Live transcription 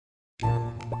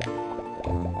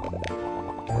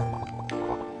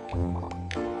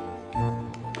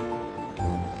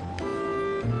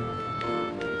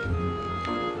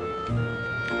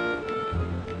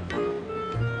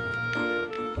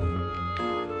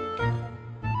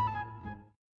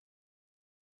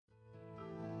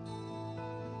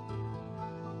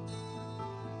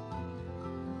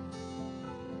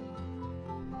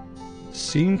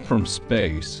Seen from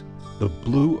space, the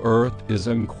blue Earth is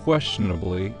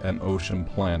unquestionably an ocean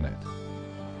planet.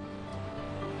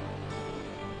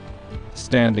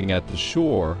 Standing at the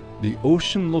shore, the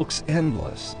ocean looks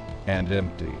endless and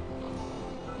empty.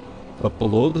 But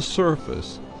below the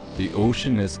surface, the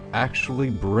ocean is actually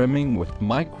brimming with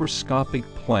microscopic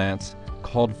plants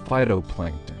called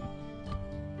phytoplankton.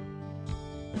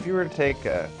 If you were to take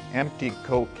an empty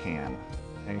Coke can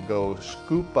and go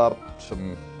scoop up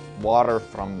some water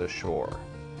from the shore,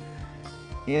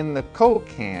 in the Coke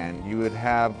can you would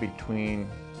have between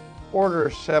order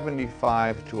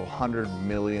 75 to 100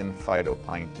 million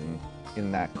phytoplankton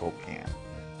in that Coke can.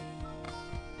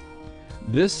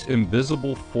 This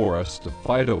invisible forest of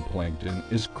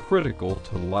phytoplankton is critical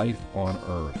to life on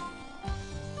Earth.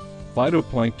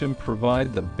 Phytoplankton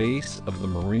provide the base of the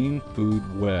marine food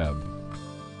web.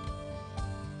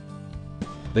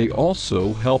 They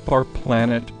also help our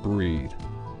planet breathe.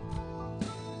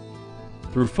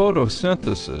 Through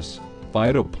photosynthesis,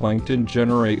 phytoplankton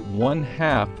generate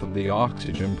 1/2 of the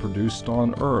oxygen produced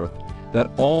on Earth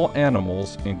that all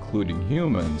animals, including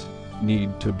humans,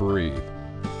 need to breathe.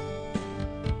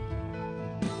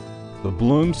 The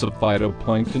blooms of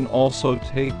phytoplankton also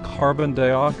take carbon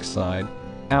dioxide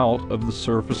out of the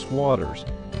surface waters,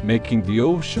 making the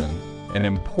ocean an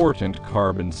important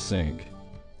carbon sink.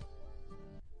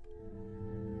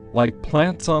 Like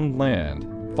plants on land,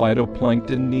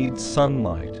 phytoplankton needs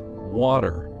sunlight,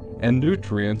 water, and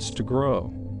nutrients to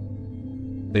grow.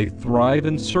 They thrive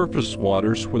in surface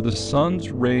waters where the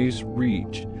sun's rays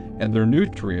reach, and their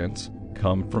nutrients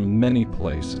come from many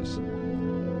places.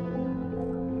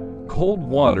 Cold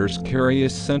waters carry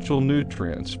essential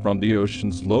nutrients from the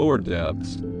ocean's lower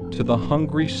depths to the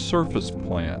hungry surface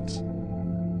plants.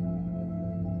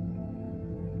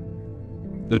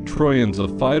 The trillions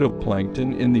of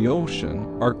phytoplankton in the ocean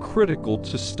are critical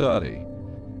to study.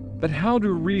 But how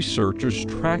do researchers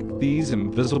track these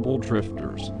invisible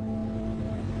drifters?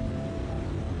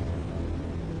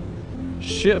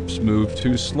 Ships move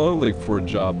too slowly for a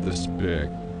job this big.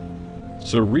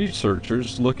 So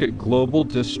researchers look at global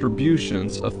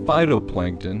distributions of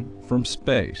phytoplankton from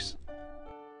space.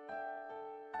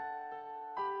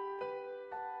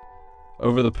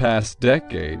 Over the past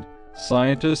decade,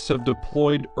 scientists have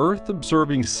deployed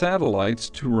Earth-observing satellites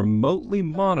to remotely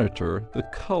monitor the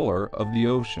color of the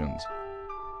oceans.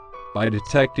 By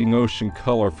detecting ocean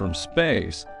color from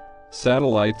space,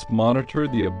 satellites monitor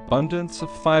the abundance of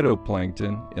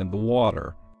phytoplankton in the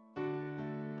water.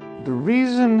 The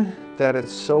reason that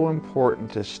it's so important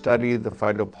to study the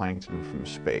phytoplankton from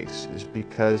space is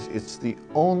because it's the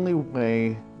only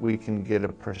way we can get a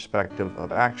perspective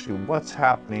of actually what's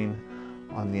happening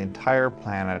on the entire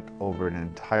planet over an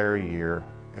entire year,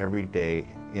 every day,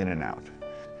 in and out.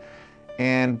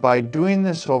 And by doing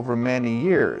this over many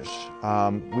years,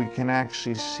 we can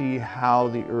actually see how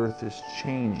the Earth is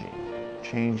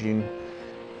changing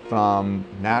from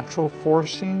natural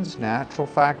forcings, natural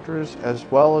factors, as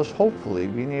well as hopefully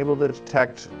being able to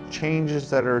detect changes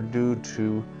that are due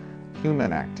to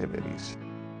human activities.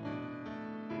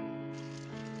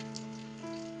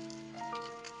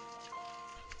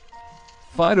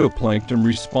 Phytoplankton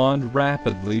respond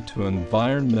rapidly to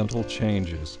environmental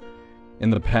changes. In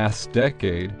the past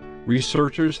decade,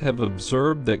 researchers have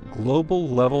observed that global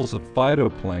levels of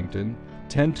phytoplankton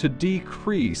tend to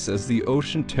decrease as the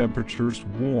ocean temperatures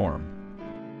warm.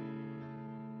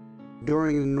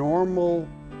 During normal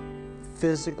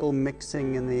physical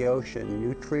mixing in the ocean,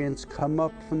 nutrients come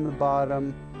up from the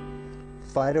bottom,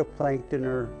 phytoplankton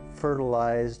are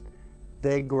fertilized,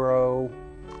 they grow,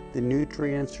 the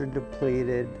nutrients are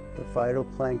depleted, the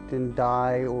phytoplankton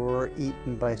die or are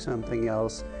eaten by something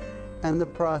else, and the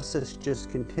process just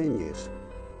continues.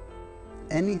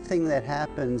 Anything that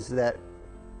happens that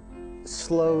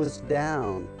slows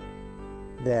down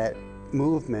that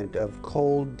movement of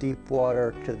cold, deep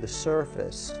water to the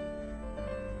surface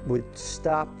would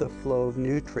stop the flow of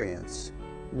nutrients,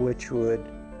 which would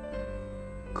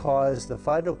cause the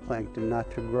phytoplankton not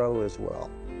to grow as well.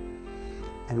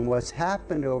 And what's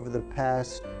happened over the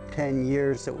past 10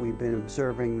 years that we've been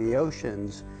observing the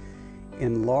oceans,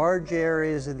 in large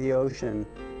areas of the ocean,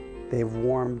 they've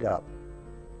warmed up.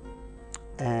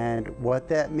 And what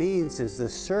that means is the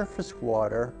surface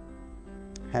water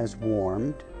has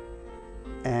warmed,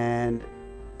 and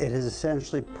it has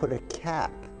essentially put a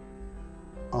cap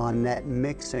on that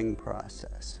mixing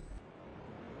process.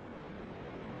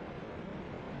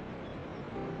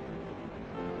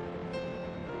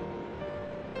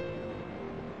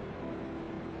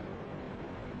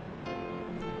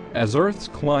 As Earth's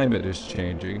climate is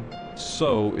changing,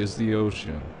 so is the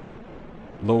ocean.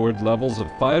 Lowered levels of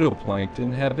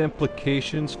phytoplankton have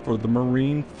implications for the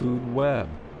marine food web.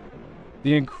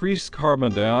 The increased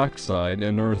carbon dioxide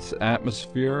in Earth's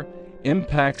atmosphere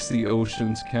impacts the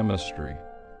ocean's chemistry.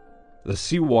 The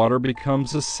seawater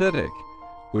becomes acidic,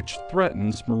 which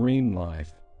threatens marine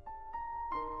life.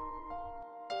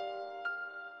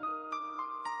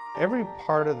 Every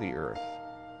part of the Earth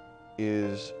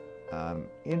is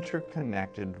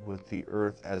interconnected with the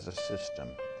Earth as a system,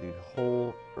 the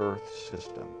whole Earth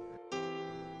system.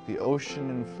 The ocean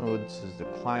influences the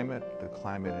climate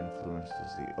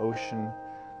influences the ocean,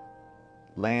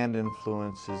 land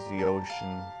influences the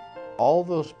ocean. All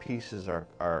those pieces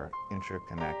are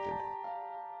interconnected.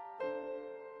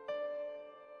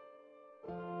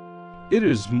 It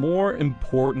is more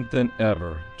important than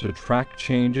ever to track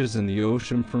changes in the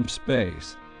ocean from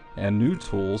space, and new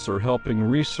tools are helping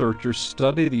researchers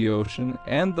study the ocean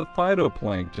and the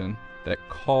phytoplankton that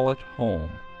call it home.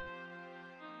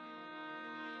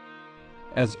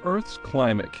 As Earth's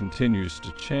climate continues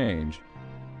to change,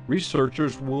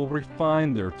 researchers will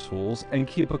refine their tools and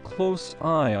keep a close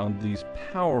eye on these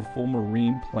powerful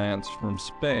marine plants from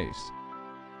space.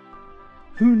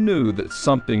 Who knew that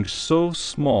something so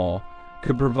small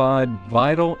could provide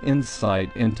vital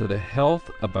insight into the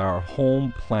health of our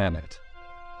home planet?